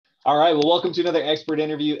All right. Well, welcome to another expert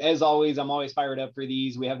interview. As always, I'm always fired up for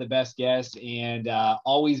these. We have the best guests and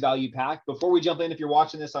always value packed. Before we jump in, if you're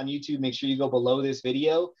watching this on YouTube, make sure you go below this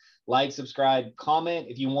video, like, subscribe, comment.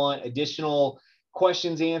 If you want additional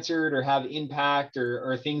questions answered or have impact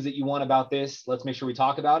or things that you want about this, let's make sure we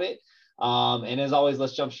talk about it. And as always,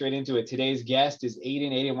 let's jump straight into it. Today's guest is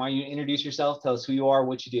Aden. Aden, why don't you introduce yourself? Tell us who you are,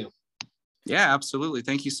 what you do. Yeah, absolutely.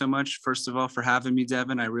 Thank you so much, first of all, for having me,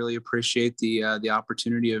 Devin. I really appreciate the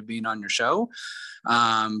opportunity of being on your show.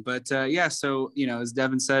 As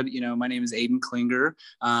Devin said, my name is Aden Klinger.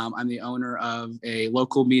 I'm the owner of a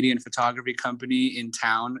local media and photography company in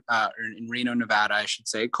town, or in Reno, Nevada, I should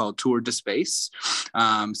say, called TourDSpace.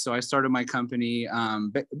 So I started my company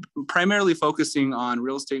primarily focusing on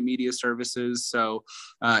real estate media services. So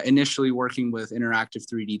initially working with interactive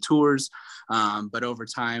 3D tours, but over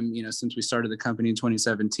time, since we started the company in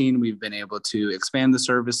 2017, we've been able to expand the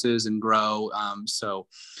services and grow.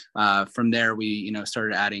 From there, we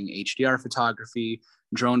started adding HDR photography,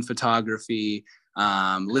 drone photography,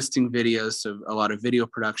 listing videos, so a lot of video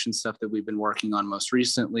production stuff that we've been working on most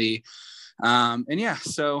recently.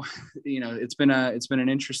 It's been an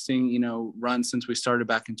interesting run since we started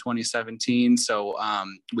back in 2017. So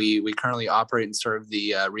we currently operate and serve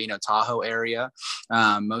the Reno Tahoe area.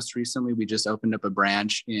 Most recently, we just opened up a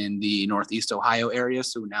branch in the Northeast Ohio area.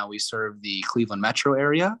 So now we serve the Cleveland metro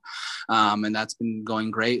area, and that's been going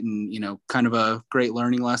great. And kind of a great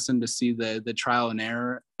learning lesson to see the trial and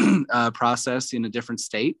error process in a different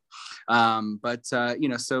state.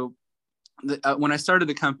 When I started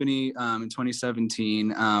the company in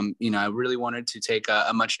 2017, I really wanted to take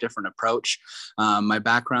a much different approach. My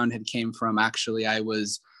background had came from, actually, I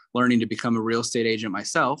was learning to become a real estate agent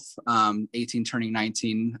myself, 18 turning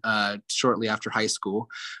 19, shortly after high school,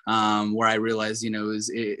 where I realized,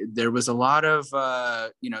 there was a lot of,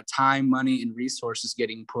 time, money, and resources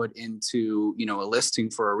getting put into, a listing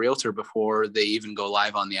for a realtor before they even go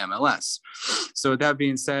live on the MLS. So with that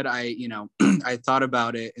being said, I thought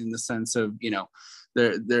about it in the sense of,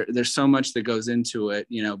 there's so much that goes into it,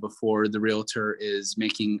 before the realtor is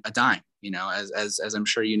making a dime. As I'm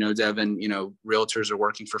sure Devin, realtors are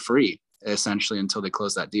working for free essentially until they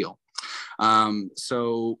close that deal.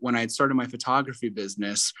 So when I had started my photography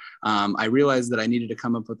business, I realized that I needed to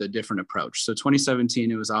come up with a different approach. So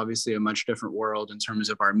 2017, it was obviously a much different world in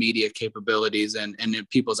terms of our media capabilities and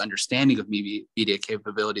people's understanding of media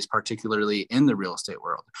capabilities, particularly in the real estate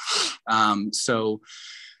world. I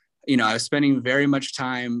was spending very much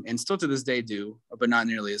time, and still to this day do, but not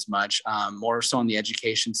nearly as much, more so on the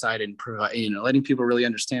education side and letting people really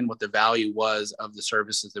understand what the value was of the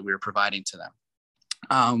services that we were providing to them.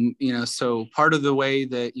 So part of the way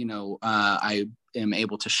that, I am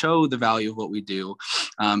able to show the value of what we do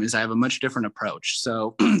is I have a much different approach.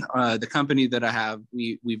 So the company that I have,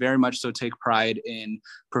 we very much so take pride in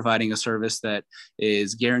providing a service that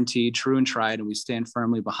is guaranteed, true and tried, and we stand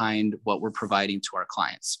firmly behind what we're providing to our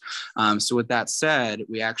clients. So with that said,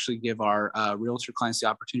 we actually give our realtor clients the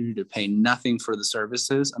opportunity to pay nothing for the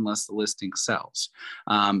services unless the listing sells.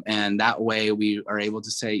 And that way we are able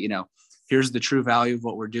to say, here's the true value of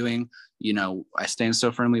what we're doing. I stand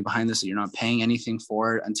so firmly behind this that you're not paying anything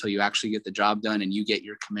for it until you actually get the job done and you get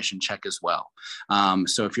your commission check as well.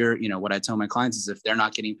 So if you're, what I tell my clients is if they're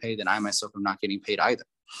not getting paid, then I myself am not getting paid either.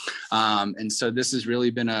 And so this has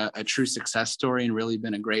really been a true success story and really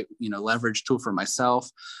been a great, leverage tool for myself,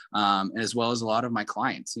 as well as a lot of my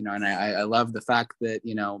clients, and I love the fact that,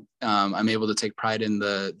 I'm able to take pride in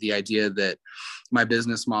the idea that my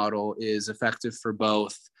business model is effective for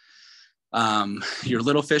both your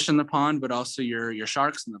little fish in the pond, but also your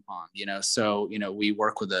sharks in the pond, so, we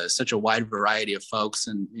work with such a wide variety of folks.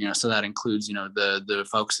 And, so that includes, the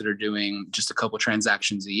folks that are doing just a couple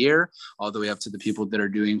transactions a year, all the way up to the people that are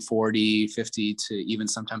doing 40, 50 to even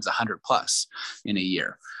sometimes 100 plus in a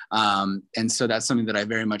year. And so that's something that I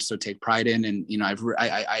very much so take pride in. And,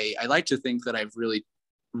 I like to think that I've really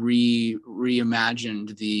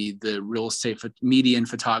reimagined the real estate media and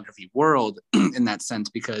photography world in that sense,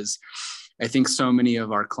 because I think so many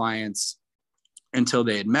of our clients, until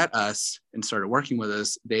they had met us and started working with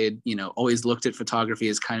us, they had, always looked at photography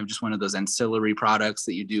as kind of just one of those ancillary products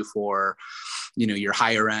that you do for, your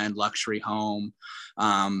higher end luxury home,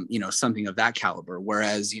 something of that caliber.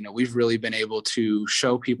 Whereas, we've really been able to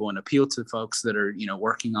show people and appeal to folks that are,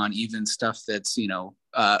 working on even stuff that's,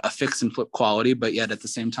 a fix and flip quality, but yet at the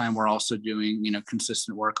same time, we're also doing,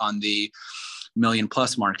 consistent work on the $1 million+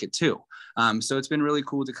 market too. So it's been really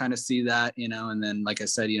cool to kind of see that, and then, like I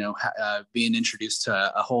said, being introduced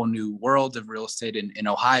to a whole new world of real estate in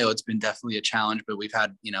Ohio. It's been definitely a challenge, but we've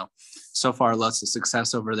had, so far lots of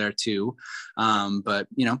success over there too. But,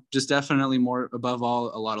 just definitely more above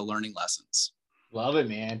all, a lot of learning lessons. Love it,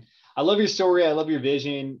 man. I love your story. I love your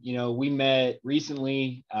vision. We met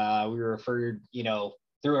recently. We were referred,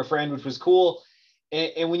 through a friend, which was cool.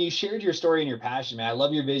 And when you shared your story and your passion, man, I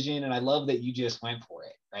love your vision, and I love that you just went for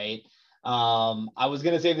it, right? I was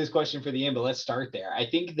going to save this question for the end, but let's start there. I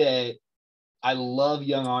think that I love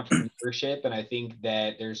young entrepreneurship, and I think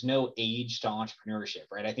that there's no age to entrepreneurship,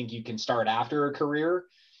 right? I think you can start after a career,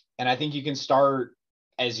 and I think you can start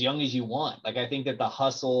as young as you want. Like, I think that the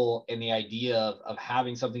hustle and the idea of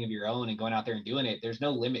having something of your own and going out there and doing it, there's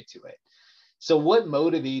no limit to it. So what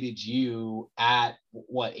motivated you at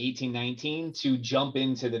 18, 19 to jump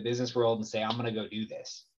into the business world and say, I'm going to go do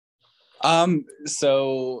this?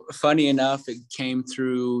 So funny enough, it came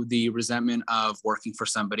through the resentment of working for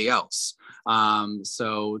somebody else.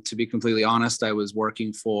 So to be completely honest, I was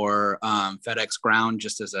working for FedEx Ground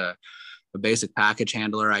just as a basic package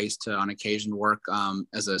handler. I used to on occasion work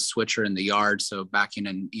as a switcher in the yard, so backing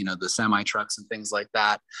in the semi trucks and things like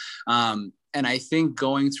that. And I think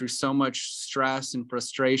going through so much stress and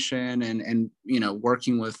frustration and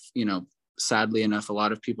working with sadly enough a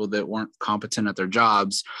lot of people that weren't competent at their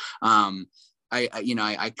jobs,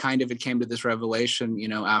 I kind of, it came to this revelation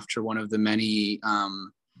after one of the many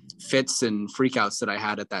fits and freakouts that I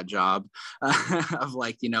had at that job of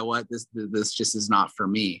like, what, this just is not for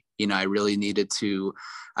me. I really needed to,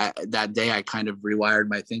 that day I kind of rewired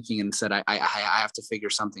my thinking and said, I have to figure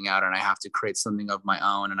something out, and I have to create something of my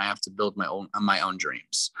own, and I have to build my own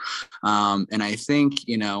dreams. And I think,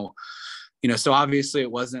 so obviously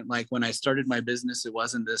it wasn't like when I started my business, it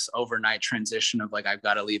wasn't this overnight transition of like, I've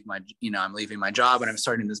got to leave I'm leaving my job and I'm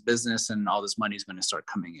starting this business and all this money is going to start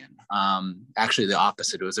coming in. Actually the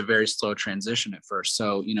opposite. It was a very slow transition at first.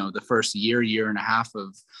 So, the first year and a half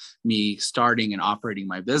of me starting and operating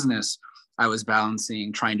my business, I was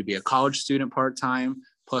balancing trying to be a college student part-time,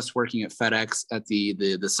 plus working at FedEx at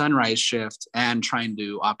the sunrise shift, and trying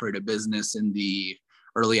to operate a business in the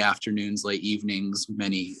early afternoons, late evenings,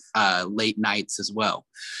 many late nights as well.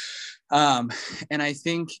 And I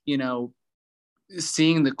think,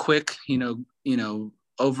 seeing the quick,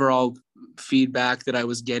 overall feedback that I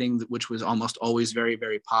was getting, which was almost always very,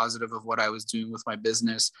 very positive of what I was doing with my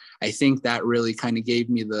business, I think that really kind of gave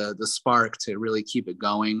me the spark to really keep it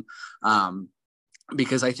going.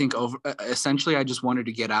 Because I think essentially I just wanted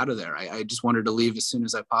to get out of there. I just wanted to leave as soon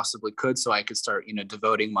as I possibly could so I could start,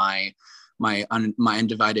 devoting my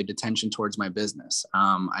undivided attention towards my business.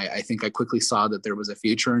 I think I quickly saw that there was a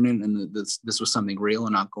future in it, and this was something real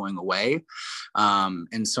and not going away.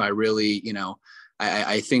 And so I really,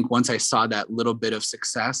 I think once I saw that little bit of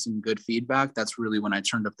success and good feedback, that's really when I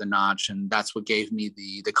turned up the notch, and that's what gave me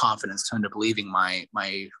the confidence to end up leaving my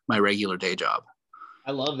regular day job.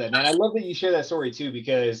 I love that, man. I love that you share that story too,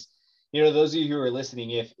 because, those of you who are listening,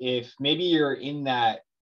 if maybe you're in that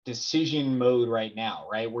decision mode right now,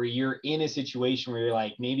 right, where you're in a situation where you're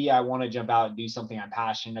like, maybe I want to jump out and do something I'm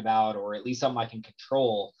passionate about, or at least something I can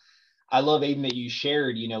control. I love, Aden, that you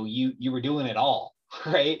shared, you were doing it all,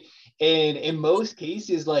 right? And in most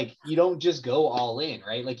cases, like, you don't just go all in,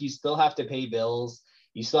 right? Like, you still have to pay bills,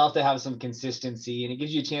 you still have to have some consistency, and it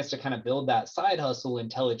gives you a chance to kind of build that side hustle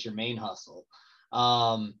until it's your main hustle.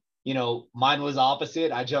 Mine was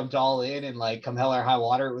opposite. I jumped all in, and like, come hell or high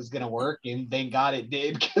water, it was going to work. And thank God it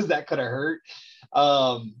did, because that could have hurt.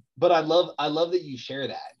 But I love that you share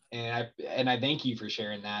that. And I thank you for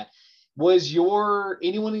sharing that. Was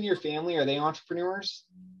anyone in your family, are they entrepreneurs?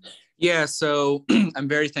 Yeah. So I'm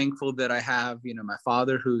very thankful that I have, my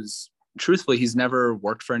father, who's truthfully, he's never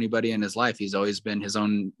worked for anybody in his life. He's always been his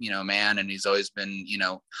own, man. And he's always been,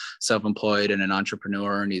 self-employed and an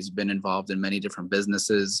entrepreneur. And he's been involved in many different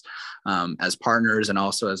businesses as partners and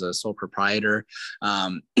also as a sole proprietor.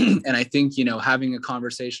 And I think, having a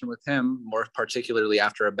conversation with him, more particularly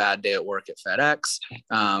after a bad day at work at FedEx,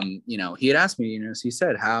 he had asked me, he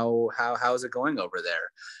said, how is it going over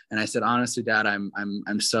there? And I said, honestly, Dad,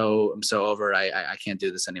 I'm so over it. I can't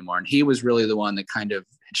do this anymore. And he was really the one that kind of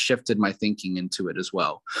shifted my thinking into it as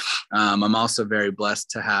well. I'm also very blessed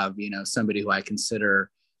to have, somebody who I consider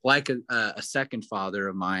like a second father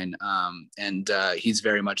of mine. And he's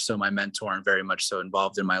very much so my mentor and very much so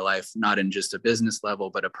involved in my life, not in just a business level,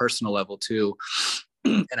 but a personal level too.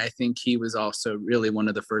 And I think he was also really one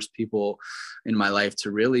of the first people in my life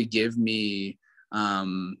to really give me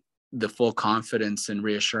the full confidence and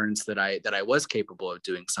reassurance that I was capable of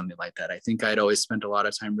doing something like that. I think I'd always spent a lot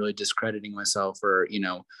of time really discrediting myself, or,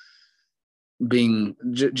 being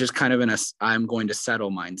just kind of in a I'm going to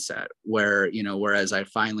settle mindset where, whereas I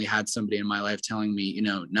finally had somebody in my life telling me,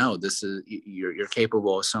 no, this is, you're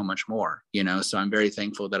capable of so much more, so I'm very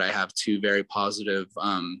thankful that I have two very positive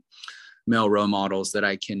male role models that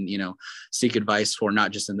I can, seek advice for,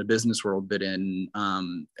 not just in the business world, but in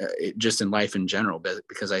just in life in general, but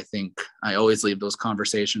because I think I always leave those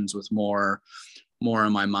conversations with more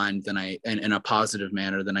in my mind than in a positive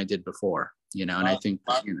manner than I did before. And I think,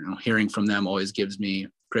 hearing from them always gives me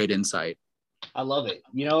great insight. I love it.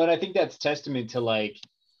 And I think that's testament to like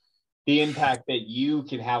the impact that you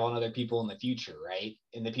can have on other people in the future, right?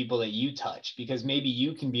 And the people that you touch, because maybe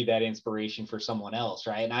you can be that inspiration for someone else,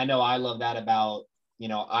 right? And I know I love that about,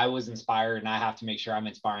 I was inspired and I have to make sure I'm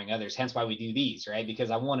inspiring others. Hence why we do these, right?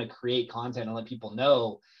 Because I want to create content and let people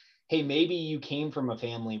know, hey, maybe you came from a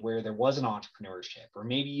family where there wasn't entrepreneurship, or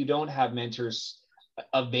maybe you don't have mentors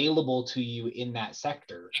available to you in that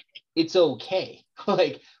sector. It's okay.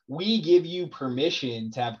 Like, we give you permission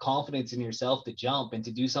to have confidence in yourself to jump and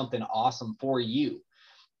to do something awesome for you.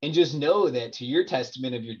 And just know that, to your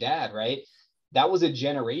testament of your dad, right? That was a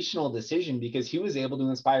generational decision because he was able to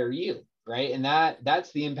inspire you, right? And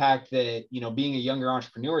that's the impact that, being a younger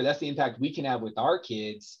entrepreneur, that's the impact we can have with our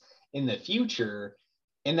kids in the future.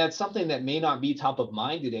 And that's something that may not be top of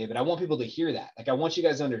mind today, but I want people to hear that. Like, I want you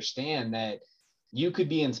guys to understand that you could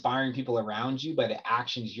be inspiring people around you by the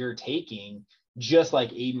actions you're taking, just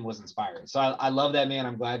like Aden was inspired. So I love that, man.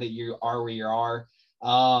 I'm glad that you are where you are.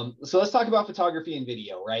 So let's talk about photography and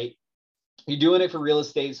video, right? You're doing it for real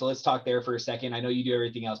estate. So let's talk there for a second. I know you do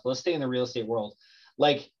everything else, but let's stay in the real estate world.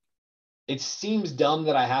 Like, it seems dumb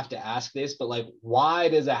that I have to ask this, but like, why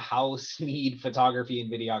does a house need photography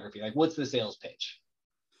and videography? Like, what's the sales pitch?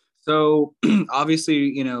 So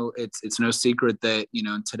obviously, it's no secret that,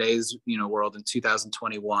 in today's, world in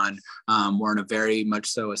 2021, we're in a very much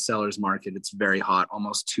so a seller's market. It's very hot,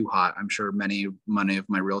 almost too hot. I'm sure many of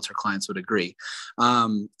my realtor clients would agree.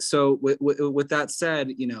 So with that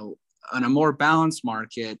said, on a more balanced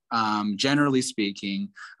market, generally speaking,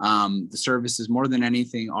 the services more than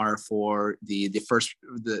anything are for the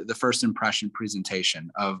first impression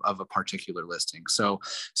presentation of a particular listing. So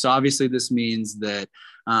obviously this means that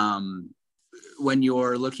when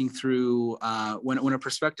you're looking through, when a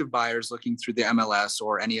prospective buyer is looking through the MLS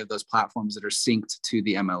or any of those platforms that are synced to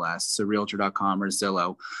the MLS, so Realtor.com or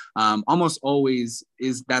Zillow, almost always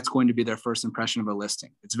that's going to be their first impression of a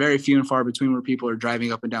listing. It's very few and far between where people are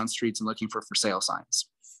driving up and down streets and looking for sale signs.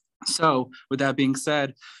 So with that being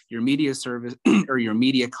said, your media service or your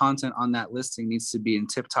media content on that listing needs to be in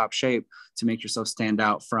tip-top shape to make yourself stand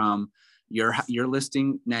out from your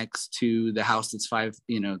listing next to the house that's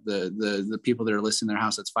the people that are listing their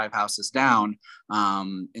house that's 5 houses down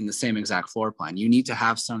in the same exact floor plan. You need to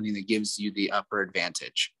have something that gives you the upper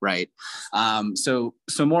advantage, right? So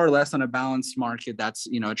more or less on a balanced market, that's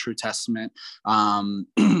a true testament. In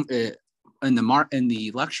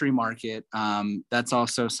the luxury market, that's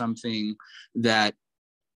also something that.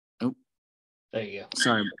 Oh, there you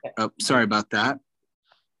go. Sorry about that.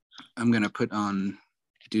 I'm gonna put on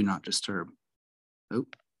do not disturb. Oh,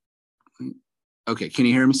 okay. Can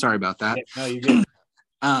you hear me? Sorry about that. No, you're good.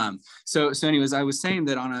 So anyways, I was saying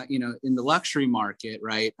that on a, in the luxury market,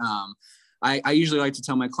 right? I usually like to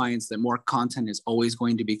tell my clients that more content is always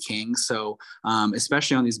going to be king. So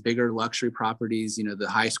especially on these bigger luxury properties, the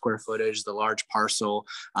high square footage, the large parcel,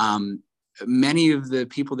 many of the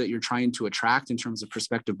people that you're trying to attract in terms of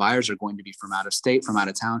prospective buyers are going to be from out of state, from out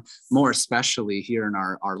of town, more especially here in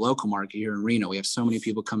our local market here in Reno. We have so many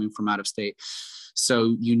people coming from out of state.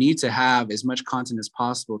 So you need to have as much content as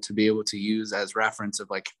possible to be able to use as reference of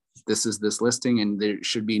like, this is this listing, and there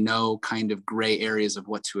should be no kind of gray areas of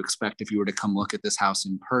what to expect if you were to come look at this house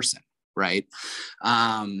in person, right?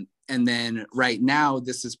 And then right now,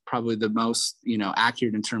 this is probably the most,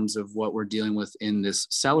 accurate in terms of what we're dealing with in this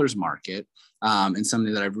seller's market. And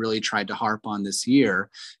something that I've really tried to harp on this year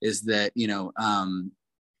is that,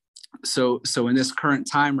 so in this current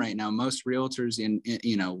time right now, most realtors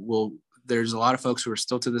there's a lot of folks who are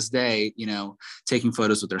still to this day, taking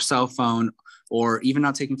photos with their cell phone, or even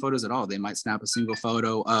not taking photos at all. They might snap a single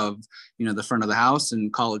photo of, the front of the house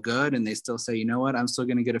and call it good. And they still say, you know what, I'm still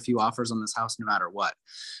going to get a few offers on this house no matter what.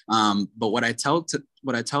 But what I tell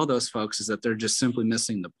those folks is that they're just simply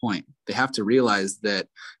missing the point. They have to realize that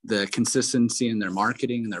the consistency in their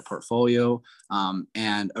marketing and their portfolio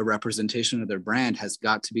and a representation of their brand has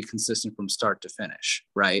got to be consistent from start to finish,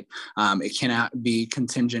 right? It cannot be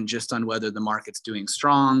contingent just on whether the market's doing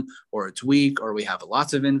strong or it's weak, or we have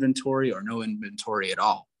lots of inventory or no inventory at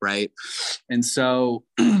all, right? And so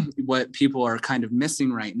what people are kind of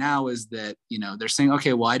missing right now is that, you know, they're saying,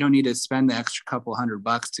 okay, well, I don't need to spend the extra couple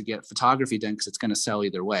 $100 to get photography done because it's going to sell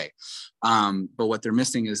either way. But what they're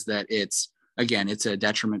missing is that it's a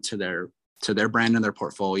detriment to their brand and their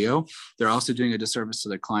portfolio. They're also doing a disservice to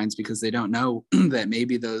their clients because they don't know that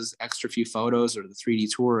maybe those extra few photos or the 3D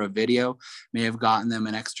tour or video may have gotten them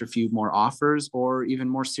an extra few more offers, or even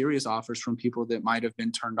more serious offers from people that might have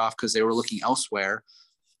been turned off because they were looking elsewhere.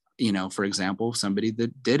 You know, for example, somebody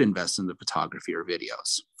that did invest in the photography or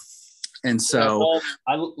videos. And so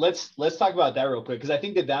let's talk about that real quick, because I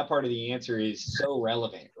think that part of the answer is so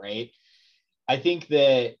relevant, right? I think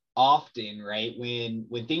that often, right,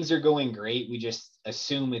 when things are going great, we just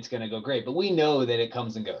assume it's going to go great, but we know that it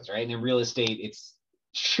comes and goes, right? And in real estate, it's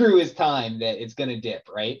true as time that it's going to dip,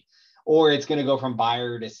 right? Or it's going to go from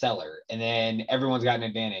buyer to seller, and then everyone's got an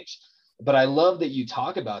advantage. But I love that you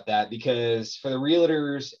talk about that, because for the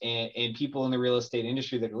realtors and people in the real estate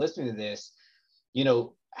industry that are listening to this, you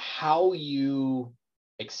know, how you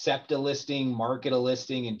accept a listing, market a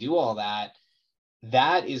listing, and do all that,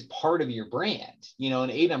 that is part of your brand, you know.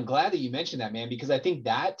 And Aden, I'm glad that you mentioned that, man, because I think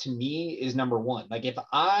that to me is number one. Like, if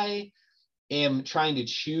I am trying to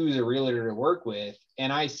choose a realtor to work with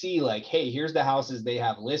and I see like, hey, here's the houses they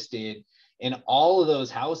have listed, and all of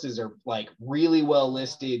those houses are like really well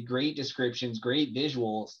listed, great descriptions, great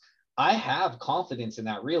visuals, I have confidence in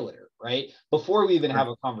that realtor, right? Before we even have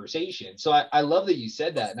a conversation. So I love that you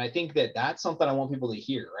said that. And I think that that's something I want people to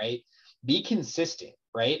hear, right? Be consistent,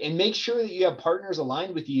 right? And make sure that you have partners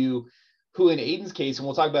aligned with you who, in Aden's case, and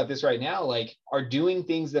we'll talk about this right now, like, are doing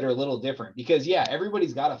things that are a little different. Because yeah,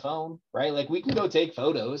 everybody's got a phone, right? Like, we can go take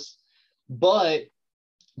photos, but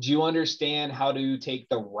do you understand how to take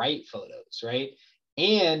the right photos, right?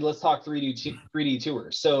 And let's talk 3D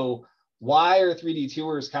tours. So why are 3D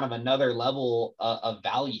tours kind of another level of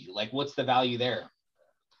value? Like, what's the value there?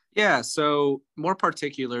 Yeah, so more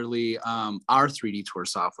particularly our 3D tour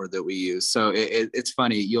software that we use. So it's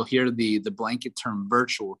funny, you'll hear the blanket term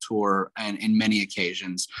virtual tour and in many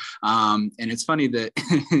occasions. And it's funny that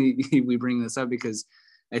we bring this up because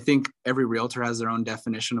I think every realtor has their own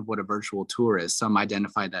definition of what a virtual tour is. Some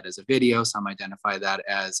identify that as a video, some identify that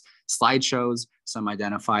as slideshows, some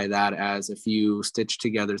identify that as a few stitched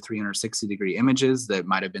together 360-degree images that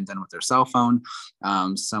might have been done with their cell phone.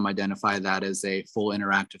 Some identify that as a full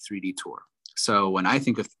interactive 3D tour. So when I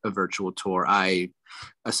think of a virtual tour, I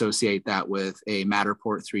associate that with a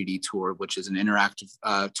Matterport 3D tour, which is an interactive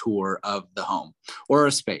tour of the home or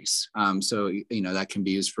a space. So, you know, that can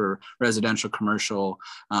be used for residential, commercial,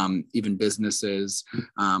 even businesses,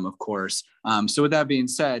 of course. So with that being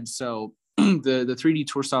said, so the 3D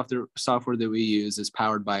tour software that we use is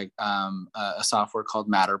powered by a software called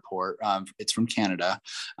Matterport. It's from Canada.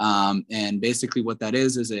 And basically what that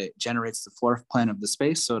is it generates the floor plan of the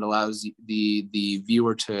space. So it allows the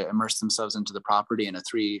viewer to immerse themselves into the property in a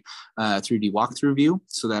 3D walkthrough view.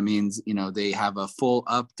 So that means, you know, they have a full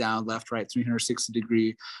up, down, left, right,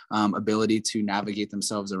 360-degree ability to navigate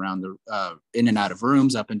themselves around the in and out of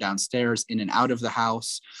rooms, up and down stairs, in and out of the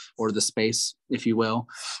house or the space, if you will.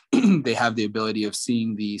 They have the ability of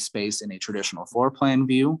seeing the space in a traditional floor plan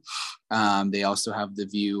view. They also have the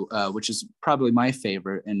view, which is probably my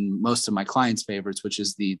favorite and most of my clients' favorites, which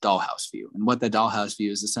is the dollhouse view. And what the dollhouse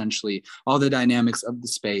view is essentially all the dynamics of the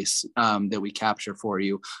space that we capture for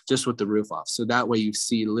you, just with the roof off. So that way you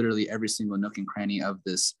see literally every single nook and cranny of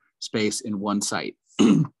this space in one site.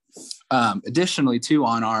 Additionally, too,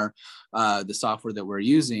 on our the software that we're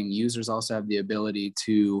using, users also have the ability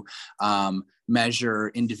to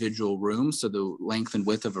measure individual rooms, so the length and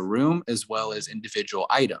width of a room, as well as individual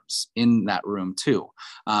items in that room too,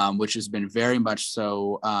 which has been very much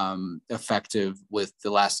so effective with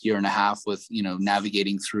the last year and a half with, you know,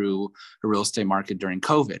 navigating through the real estate market during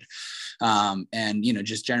COVID. And, you know,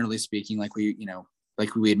 just generally speaking, like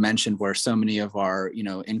we had mentioned, where so many of our, you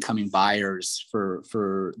know, incoming buyers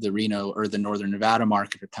for the Reno or the Northern Nevada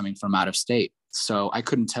market are coming from out of state. So I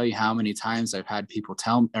couldn't tell you how many times I've had people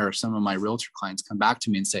or some of my realtor clients come back to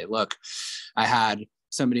me and say, look, I had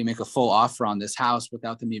somebody make a full offer on this house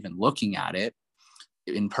without them even looking at it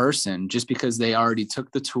in person, just because they already took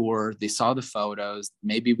the tour, they saw the photos,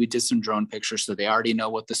 maybe we did some drone pictures, so they already know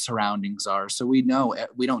what the surroundings are. So we know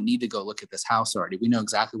we don't need to go look at this house already. We know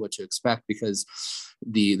exactly what to expect because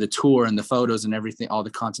the tour and the photos and everything, all the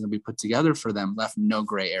content that we put together for them left no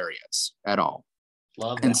gray areas at all.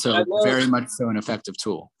 Love that. And so very much so an effective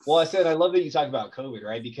tool. Well, I love that you talk about COVID,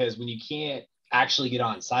 right? Because when you can't actually get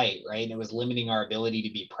on site, right, and it was limiting our ability to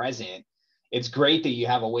be present, it's great that you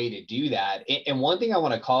have a way to do that. And one thing I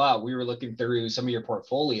want to call out, we were looking through some of your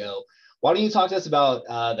portfolio. Why don't you talk to us about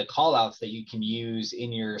the call outs that you can use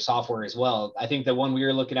in your software as well? I think the one we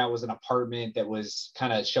were looking at was an apartment that was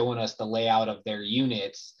kind of showing us the layout of their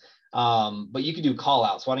units. But you can do call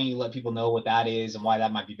outs. Why don't you let people know what that is and why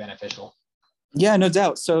that might be beneficial? Yeah, no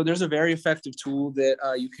doubt. So there's a very effective tool that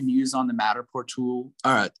you can use on the Matterport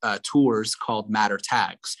tours called Matter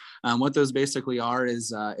Tags. What those basically are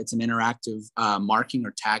is it's an interactive marking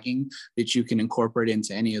or tagging that you can incorporate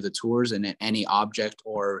into any of the tours and any object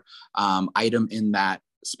or item in that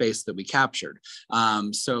space that we captured.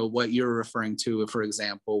 So what you're referring to, for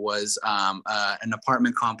example, was an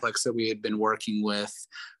apartment complex that we had been working with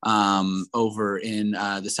over in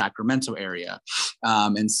the Sacramento area.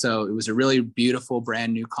 And so it was a really beautiful,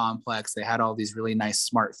 brand new complex. They had all these really nice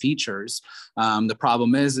smart features. The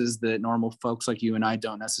problem is that normal folks like you and I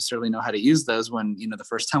don't necessarily know how to use those when, the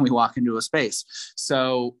first time we walk into a space.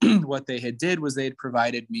 So what they had did was they had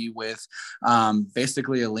provided me with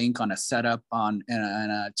basically a link on a setup and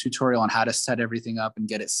a tutorial on how to set everything up and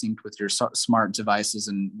get it synced with your smart devices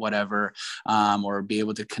and whatever, or be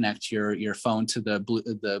able to connect your phone to the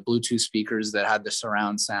Bluetooth speakers that had the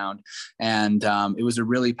surround sound. And it was a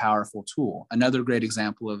really powerful tool. Another great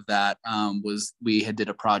example of that was we had did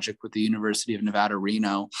a project with the University of Nevada,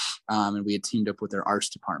 Reno, and we had teamed up with their arts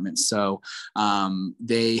department. So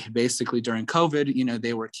they basically during COVID,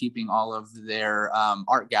 they were keeping all of their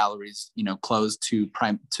art galleries, closed to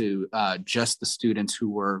just the students who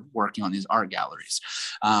were working on these art galleries.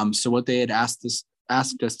 So what they had asked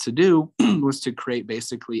us to do was to create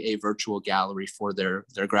basically a virtual gallery for their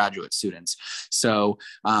graduate students. So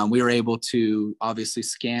we were able to obviously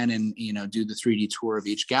scan and do the 3D tour of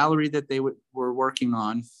each gallery that they were working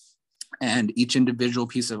on. And each individual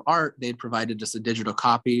piece of art, they provided us a digital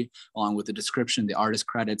copy along with the description, the artist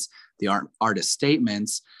credits, the artist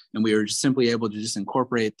statements. And we were just simply able to just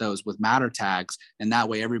incorporate those with Matter tags. And that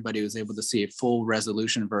way everybody was able to see a full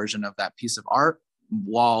resolution version of that piece of art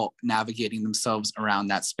while navigating themselves around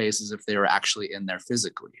that space as if they were actually in there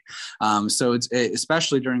physically. So it's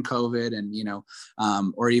especially during COVID and,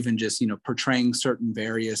 or even just, portraying certain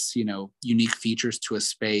various, unique features to a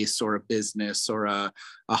space or a business or a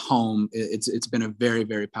home. It's been a very,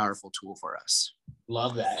 very powerful tool for us.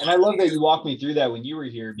 Love that. And I love that you walked me through that when you were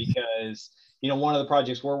here because, one of the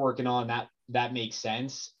projects we're working on that makes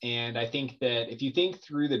sense. And I think that if you think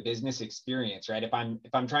through the business experience, right, if I'm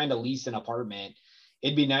trying to lease an apartment,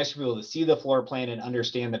 it'd be nice for people to see the floor plan and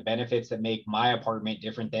understand the benefits that make my apartment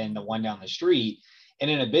different than the one down the street. And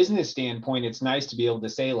in a business standpoint, it's nice to be able to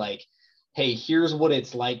say like, hey, here's what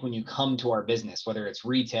it's like when you come to our business, whether it's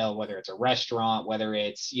retail, whether it's a restaurant, whether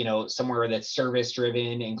it's, somewhere that's service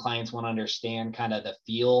driven and clients want to understand kind of the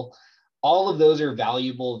feel. All of those are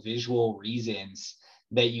valuable visual reasons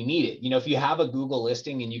that you need it. If you have a Google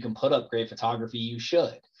listing and you can put up great photography, you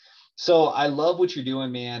should. So I love what you're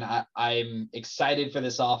doing, man. I'm excited for the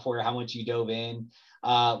software, how much you dove in.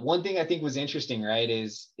 One thing I think was interesting, right,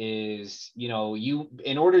 is you,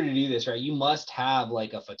 in order to do this, right, you must have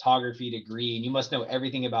like a photography degree and you must know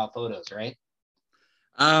everything about photos, right?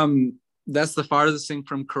 That's the farthest thing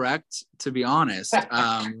from correct, to be honest.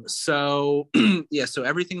 So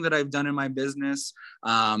everything that I've done in my business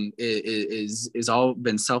is all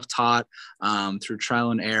been self-taught through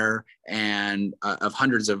trial and error and of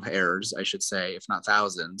hundreds of errors, I should say, if not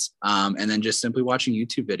thousands. And then just simply watching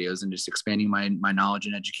YouTube videos and just expanding my knowledge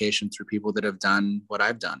and education through people that have done what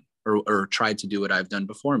I've done. Or tried to do what I've done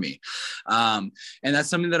before me. And that's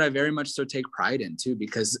something that I very much so take pride in too,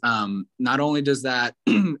 because not only does that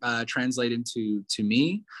translate into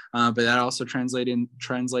me, but that also translate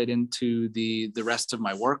into the rest of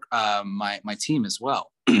my work, my team as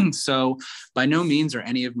well. So by no means are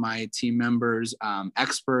any of my team members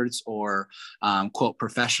experts or quote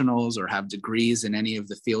professionals or have degrees in any of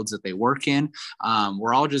the fields that they work in.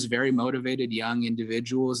 We're all just very motivated young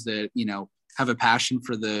individuals that, have a passion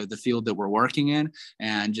for the field that we're working in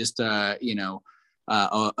and just, a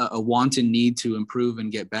wanton need to improve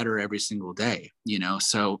and get better every single day,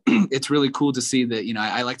 so it's really cool to see that,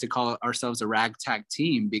 I like to call ourselves a ragtag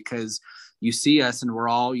team because you see us and we're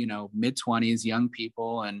all, mid-20s, young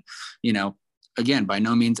people and, again, by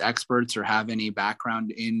no means experts or have any background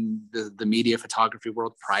in the media photography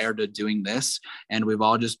world prior to doing this. And we've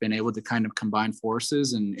all just been able to kind of combine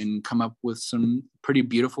forces and come up with some pretty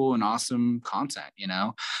beautiful and awesome content,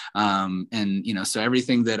 so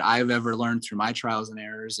everything that I've ever learned through my trials and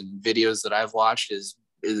errors and videos that I've watched is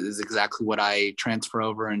exactly what I transfer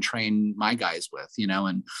over and train my guys with,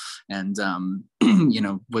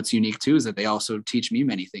 what's unique too is that they also teach me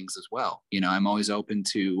many things as well. I'm always open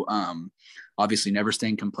to obviously never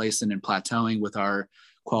staying complacent and plateauing with our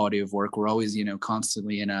quality of work. We're always,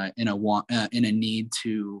 constantly in a need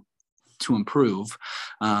to improve.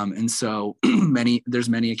 And so there's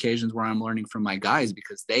many occasions where I'm learning from my guys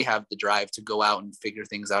because they have the drive to go out and figure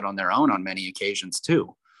things out on their own on many occasions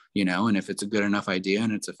too. And if it's a good enough idea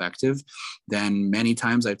and it's effective, then many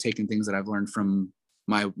times I've taken things that I've learned from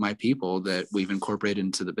my people that we've incorporated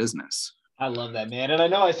into the business. I love that, man. And I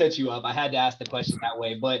know I set you up. I had to ask the question that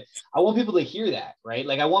way, but I want people to hear that, right?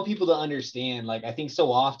 Like, I want people to understand, like, I think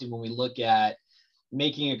so often when we look at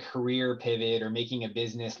making a career pivot or making a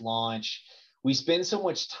business launch, we spend so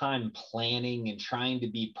much time planning and trying to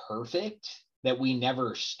be perfect that we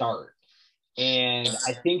never start. And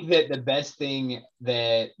I think that the best thing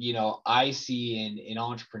that, I see in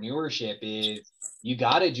entrepreneurship is you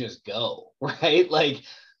got to just go, right? Like,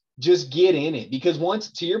 just get in it, because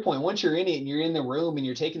to your point, once you're in it and you're in the room and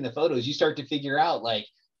you're taking the photos, you start to figure out, like,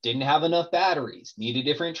 didn't have enough batteries, need a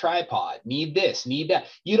different tripod, need this, need that.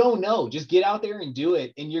 You don't know. Just get out there and do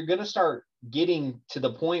it. And you're going to start getting to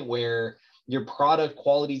the point where your product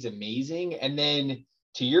quality is amazing. And then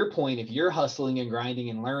to your point, if you're hustling and grinding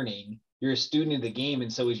and learning, you're a student of the game,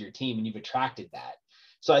 and so is your team, and you've attracted that.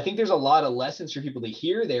 So I think there's a lot of lessons for people to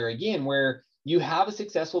hear there, again, where you have a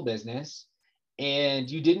successful business and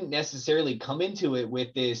you didn't necessarily come into it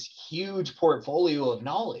with this huge portfolio of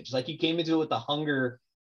knowledge. Like, you came into it with the hunger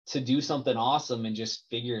to do something awesome and just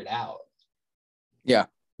figure it out. Yeah,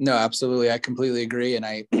 no, absolutely. I completely agree. And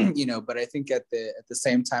I, but I think at the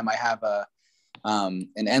same time, I have an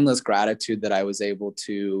endless gratitude that I was able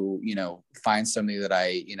to, find something that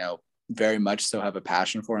I, very much so have a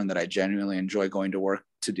passion for and that I genuinely enjoy going to work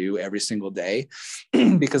to do every single day,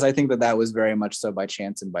 because I think that was very much so by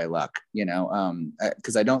chance and by luck,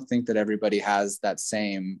 because I don't think that everybody has that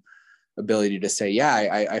same ability to say,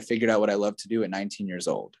 yeah, I figured out what I love to do at 19 years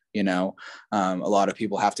old. A lot of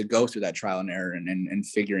people have to go through that trial and error and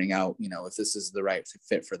figuring out, if this is the right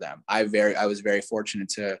fit for them. I was very fortunate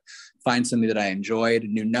to find something that I enjoyed,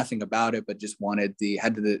 knew nothing about it, but just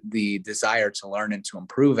had the desire to learn and to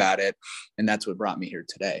improve at it. And that's what brought me here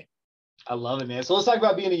today. I love it, man. So let's talk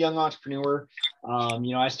about being a young entrepreneur.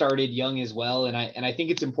 I started young as well. And I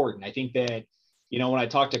think it's important. I think that, when I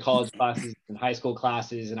talk to college classes and high school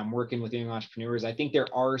classes and I'm working with young entrepreneurs, I think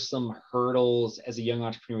there are some hurdles as a young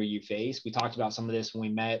entrepreneur you face. We talked about some of this when we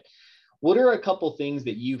met. What are a couple things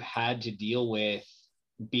that you've had to deal with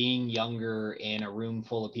being younger in a room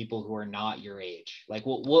full of people who are not your age? Like,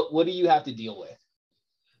 what do you have to deal with?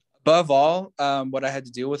 Above all, what I had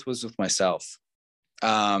to deal with was with myself.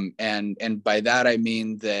 And by that, I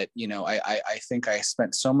mean that, I think I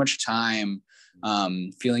spent so much time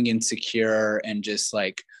feeling insecure and just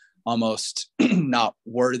like almost not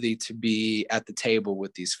worthy to be at the table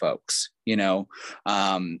with these folks, and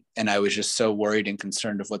I was just so worried and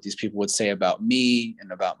concerned of what these people would say about me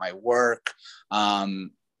and about my work. And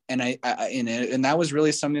that was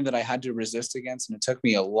really something that I had to resist against. And it took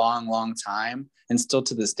me a long, long time. And still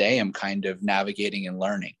to this day, I'm kind of navigating and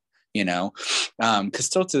learning. Because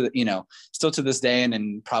still to this day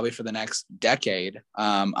and probably for the next decade,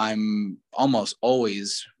 I'm almost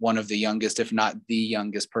always one of the youngest, if not the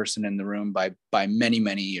youngest person in the room by many,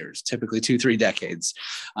 many years, typically 2-3 decades.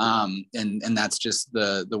 And that's just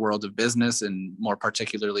the world of business, and more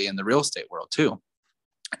particularly in the real estate world too.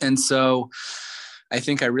 And so I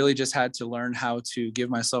think I really just had to learn how to give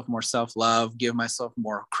myself more self-love, give myself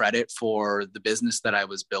more credit for the business that I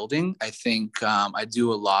was building. I think I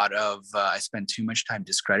do a lot of, I spend too much time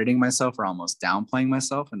discrediting myself or almost downplaying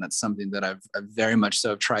myself. And that's something that I've very much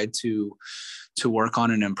so tried to work on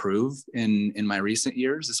and improve in my recent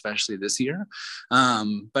years, especially this year.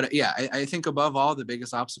 But yeah, I think above all, the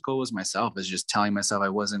biggest obstacle was myself, is just telling myself I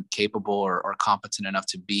wasn't capable or competent enough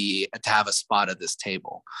to have a spot at this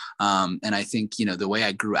table. And I think, the way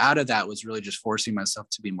I grew out of that was really just forcing myself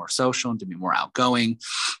to be more social and to be more outgoing,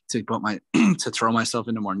 to to throw myself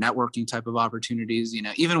into more networking type of opportunities,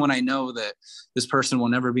 even when I know that this person will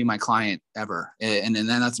never be my client ever. And then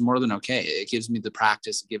that's more than okay. It gives me the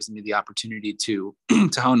practice, it gives me the opportunity to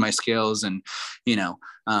hone my skills and,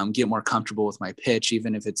 get more comfortable with my pitch,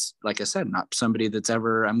 even if it's, like I said, not somebody that's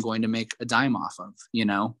ever I'm going to make a dime off of,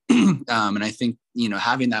 and I think,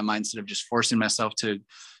 having that mindset of just forcing myself to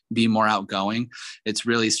be more outgoing, it's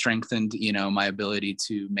really strengthened, my ability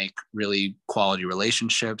to make really quality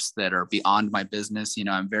relationships that are beyond my business.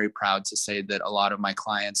 I'm very proud to say that a lot of my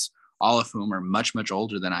clients, all of whom are much, much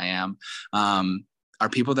older than I am, are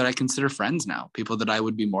people that I consider friends now, people that I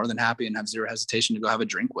would be more than happy and have zero hesitation to go have a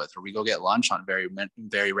drink with, or we go get lunch on very,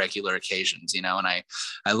 very regular occasions, you know, and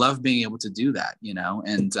I love being able to do that, you know,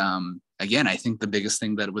 and again, I think the biggest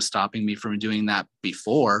thing that was stopping me from doing that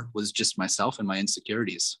before was just myself and my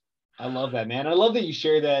insecurities. I love that, man. I love that you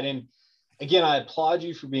share that. And again, I applaud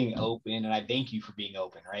you for being open, and I thank you for being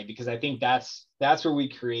open, right? Because I think that's where we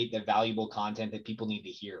create the valuable content that people need to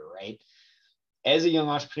hear, right? As a young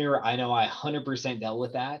entrepreneur, I know I 100% dealt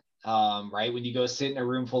with that, right? When you go sit in a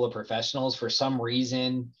room full of professionals, for some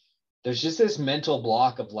reason, there's just this mental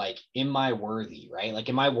block of like, am I worthy, right? Like,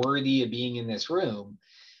 am I worthy of being in this room?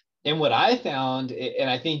 And what I found, and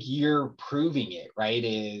I think you're proving it, right,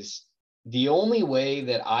 is the only way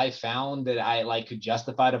that I found that I like could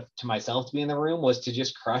justify to myself to be in the room was to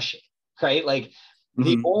just crush it, right? Like,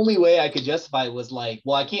 the only way I could justify it was like,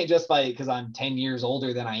 well, I can't justify it because I'm 10 years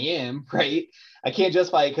older than I am, right? I can't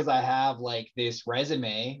justify it because I have like this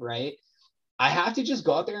resume, right? I have to just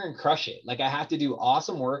go out there and crush it. Like, I have to do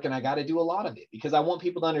awesome work, and I got to do a lot of it because I want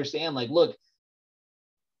people to understand, like, look,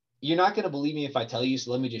 you're not going to believe me if I tell you,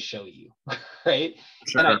 so let me just show you, right?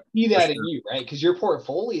 Sure, and I see that in you, right? Because your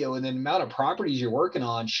portfolio and the amount of properties you're working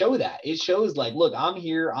on show that. It shows like, look, I'm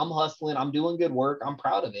here, I'm hustling, I'm doing good work, I'm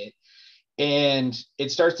proud of it. And it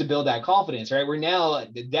starts to build that confidence, right? We're now a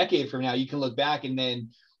decade from now, you can look back and then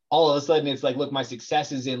all of a sudden it's like, look, my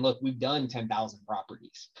success is in, look, we've done 10,000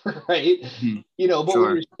 properties, right? You know, but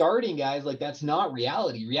when you're starting, guys, like, that's not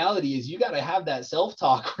reality. Reality is you got to have that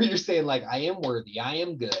self-talk where you're saying like, I am worthy, I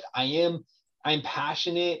am good, I'm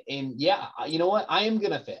passionate. And yeah, you know what? I am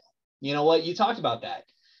going to fail. You know what? You talked about that.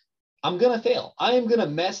 I'm going to fail. I am going to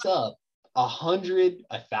mess up 100,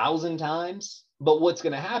 1,000 times. But what's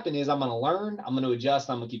going to happen is I'm going to learn, I'm going to adjust,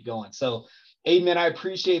 I'm going to keep going. So, Aden, man, I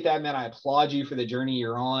appreciate that, man. I applaud you for the journey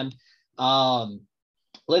you're on.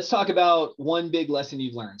 Let's talk about one big lesson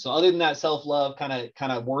you've learned. So other than that self-love, kind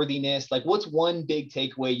of worthiness, like, what's one big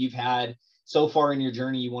takeaway you've had so far in your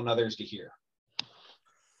journey you want others to hear?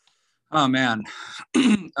 Oh, man.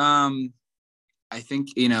 I think,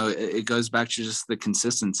 you know, it goes back to just the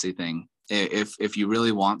consistency thing. If you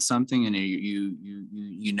really want something and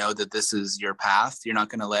you know that this is your path, you're not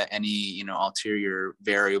going to let any, you know, ulterior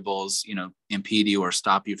variables, you know, impede you or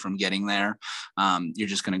stop you from getting there. You're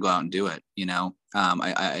just going to go out and do it. You know,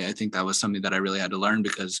 I think that was something that I really had to learn,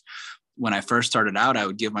 because when I first started out, I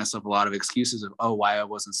would give myself a lot of excuses of, oh, why I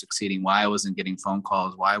wasn't succeeding, why I wasn't getting phone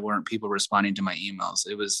calls, why weren't people responding to my emails.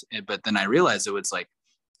 But then I realized it was like,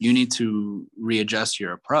 you need to readjust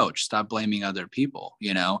your approach. Stop blaming other people.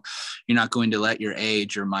 You know, you're not going to let your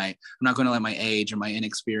age or I'm not going to let my age or my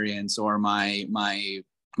inexperience or my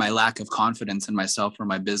lack of confidence in myself or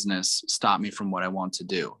my business stop me from what I want to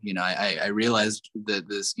do. You know, I realized that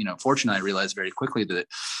this, you know, fortunately, I realized very quickly that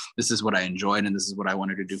this is what I enjoyed and this is what I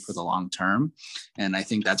wanted to do for the long term. And I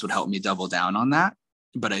think that's what helped me double down on that.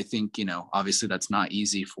 But I think, you know, obviously that's not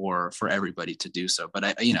easy for everybody to do so. But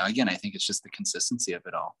I, you know, again, I think it's just the consistency of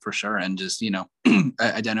it all, for sure. And just, you know,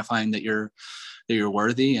 identifying that you're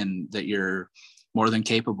worthy and that you're more than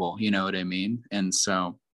capable, you know what I mean? And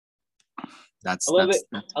so I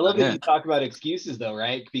love that you talk about excuses though,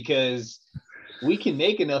 right? Because we can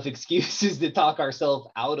make enough excuses to talk ourselves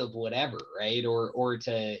out of whatever, right? Or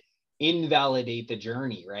to invalidate the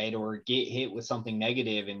journey, right? Or get hit with something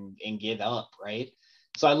negative and give up, right?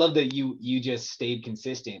 So I love that you just stayed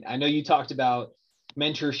consistent. I know you talked about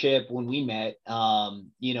mentorship when we met.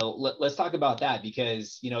 You know, let's talk about that,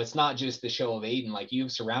 because, you know, it's not just the show of Aden. Like,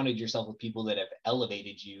 you've surrounded yourself with people that have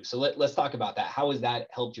elevated you. So let's talk about that. How has that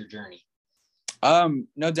helped your journey?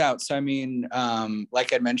 No doubt. So, I mean,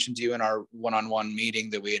 like I mentioned to you in our one-on-one meeting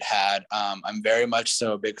that we had, I'm very much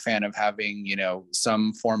so a big fan of having, you know,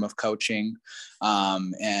 some form of coaching.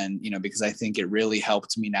 And, you know, because I think it really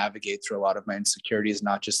helped me navigate through a lot of my insecurities,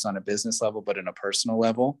 not just on a business level, but in a personal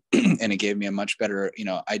level. And it gave me a much better, you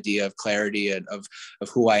know, idea of clarity of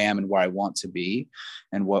who I am and where I want to be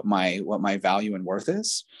and what my value and worth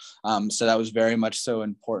is. So that was very much so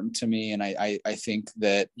important to me. And I think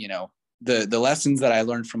that, you know, the lessons that I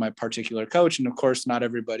learned from my particular coach, and of course, not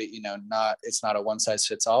everybody, you know, it's not a one size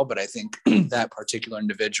fits all, but I think that particular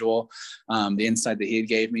individual, the insight that he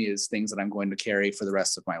gave me is things that I'm going to carry for the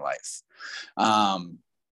rest of my life.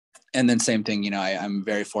 And then same thing, you know, I'm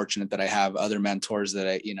very fortunate that I have other mentors that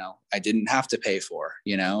I didn't have to pay for,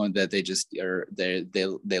 you know, and that they just are,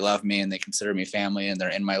 they love me and they consider me family and they're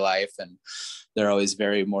in my life, and they're always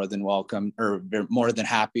very more than welcome or more than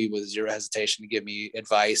happy with zero hesitation to give me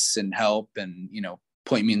advice and help and, you know,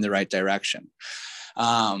 point me in the right direction.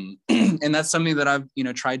 And that's something that I've,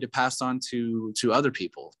 tried to pass on to other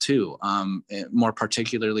people too. More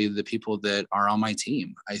particularly the people that are on my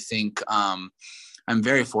team. I think, I'm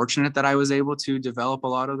very fortunate that I was able to develop a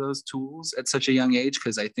lot of those tools at such a young age,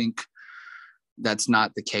 because I think that's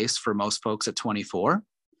not the case for most folks at 24.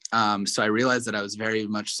 So I realized that I was very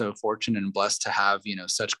much so fortunate and blessed to have,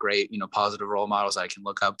 such great, positive role models I can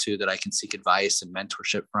look up to, that I can seek advice and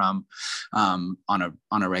mentorship from on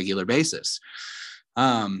a regular basis.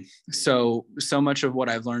 So much of what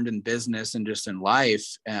I've learned in business and just in life,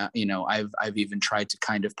 I've even tried to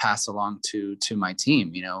kind of pass along to my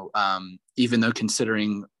team, even though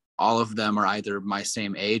considering all of them are either my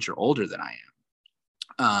same age or older than I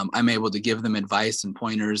am. I'm able to give them advice and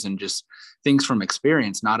pointers and just things from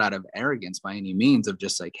experience, not out of arrogance by any means, of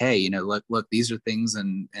just like, hey, look, these are things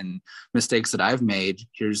and mistakes that I've made.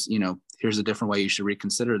 Here's a different way you should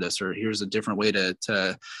reconsider this, or here's a different way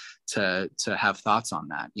to have thoughts on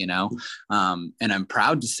that, and I'm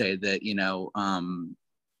proud to say that,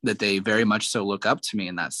 that they very much so look up to me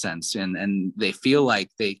in that sense. And they feel like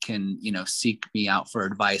they can, seek me out for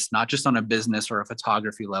advice, not just on a business or a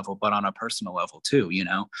photography level, but on a personal level too,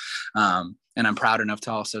 and I'm proud enough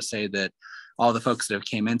to also say that all the folks that have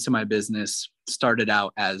came into my business started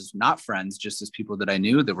out as not friends, just as people that I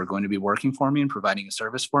knew that were going to be working for me and providing a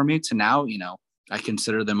service for me, to now, I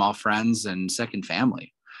consider them all friends and second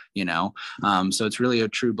family. So it's really a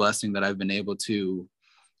true blessing that I've been able to,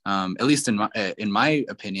 at least in my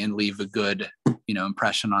opinion, leave a good,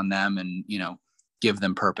 impression on them and, give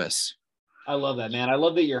them purpose. I love that, man. I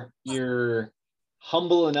love that you're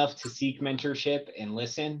humble enough to seek mentorship and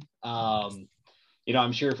listen.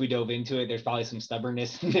 I'm sure if we dove into it, there's probably some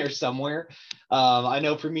stubbornness in there somewhere. I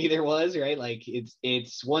know for me there was, right? Like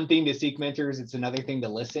it's one thing to seek mentors. It's another thing to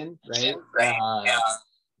listen, right?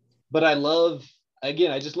 But I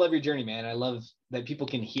just love your journey, man. I love that people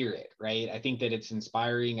can hear it, right? I think that it's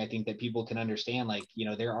inspiring. I think that people can understand, like,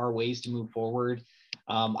 there are ways to move forward.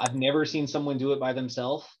 I've never seen someone do it by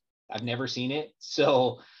themselves. I've never seen it.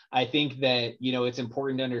 So I think that, it's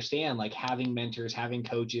important to understand, like, having mentors, having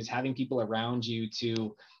coaches, having people around you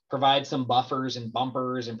to provide some buffers and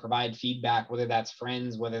bumpers and provide feedback, whether that's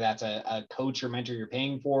friends, whether that's a coach or mentor you're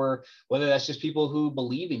paying for, whether that's just people who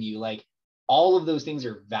believe in you. Like, all of those things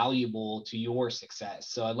are valuable to your success.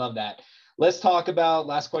 So I love that. Let's talk about,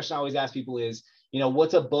 last question I always ask people is,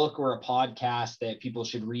 what's a book or a podcast that people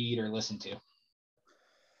should read or listen to?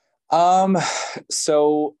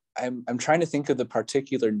 So I'm trying to think of the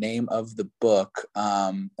particular name of the book,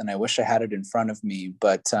 and I wish I had it in front of me,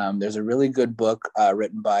 but there's a really good book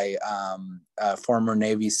written by former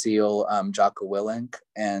Navy SEAL Jocko Willink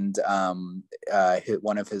and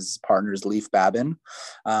one of his partners, Leif Babin.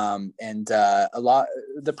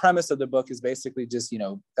 The premise of the book is basically just,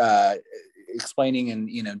 explaining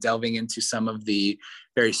and delving into some of the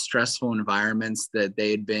very stressful environments that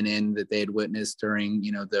they had been in, that they had witnessed during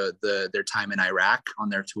their time in Iraq on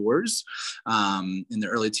their tours in the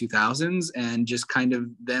early 2000s, and just kind of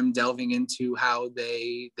them delving into how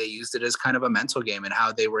they used it as kind of a mental game, and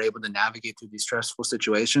how they were able to navigate through these stressful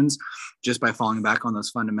situations just by falling back on those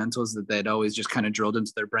fundamentals that they'd always just kind of drilled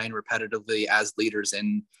into their brain repetitively as leaders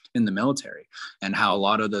in the military, and how a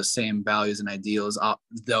lot of those same values and ideals,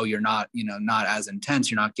 though you're not as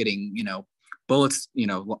intense, you're not getting bullets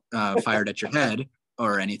fired at your head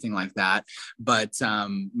or anything like that, but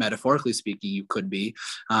metaphorically speaking, you could be,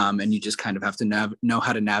 and you just kind of have to know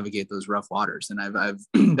how to navigate those rough waters. And I've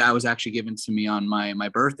that was actually given to me on my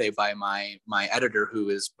birthday by my editor, who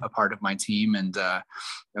is a part of my team, and I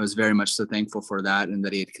was very much so thankful for that, and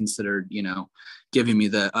that he had considered giving me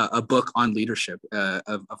a book on leadership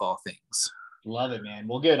of all things. Love it, man.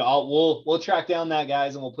 Well, good. We'll track down that,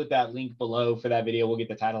 guys, and we'll put that link below for that video. We'll get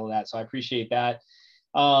the title of that. So I appreciate that.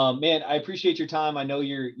 Man, I appreciate your time. I know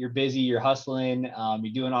you're busy, you're hustling,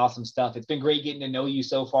 you're doing awesome stuff. It's been great getting to know you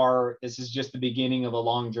so far. This is just the beginning of a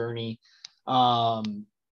long journey.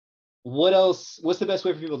 What else? What's the best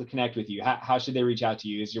way for people to connect with you? How should they reach out to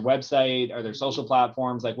you? Is your website? Are there social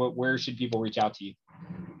platforms? Like, where should people reach out to you?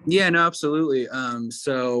 Yeah, no, absolutely.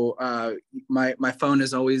 So my phone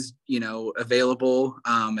is always, available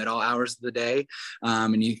at all hours of the day.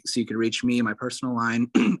 And you can reach me. My personal line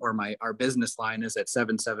or our business line is at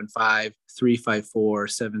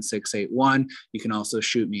 775-354-7681. You can also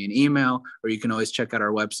shoot me an email, or you can always check out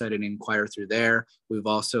our website and inquire through there. We've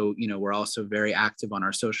also, we're also very active on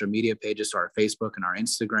our social media pages. So our Facebook and our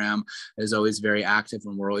Instagram is always very active,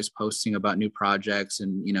 and we're always posting about new projects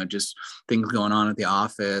and, just things going on at the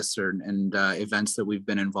office, service and events that we've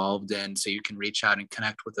been involved in. So you can reach out and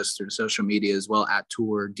connect with us through social media as well at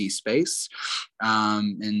TourDSpace.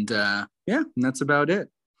 And that's about it.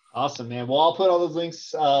 Awesome, man. Well, I'll put all those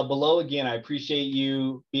links below. Again, I appreciate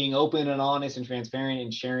you being open and honest and transparent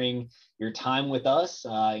and sharing your time with us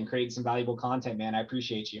and creating some valuable content, man. I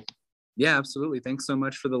appreciate you. Yeah, absolutely. Thanks so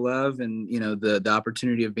much for the love and, the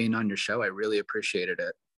opportunity of being on your show. I really appreciated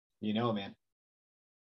it. You know, man.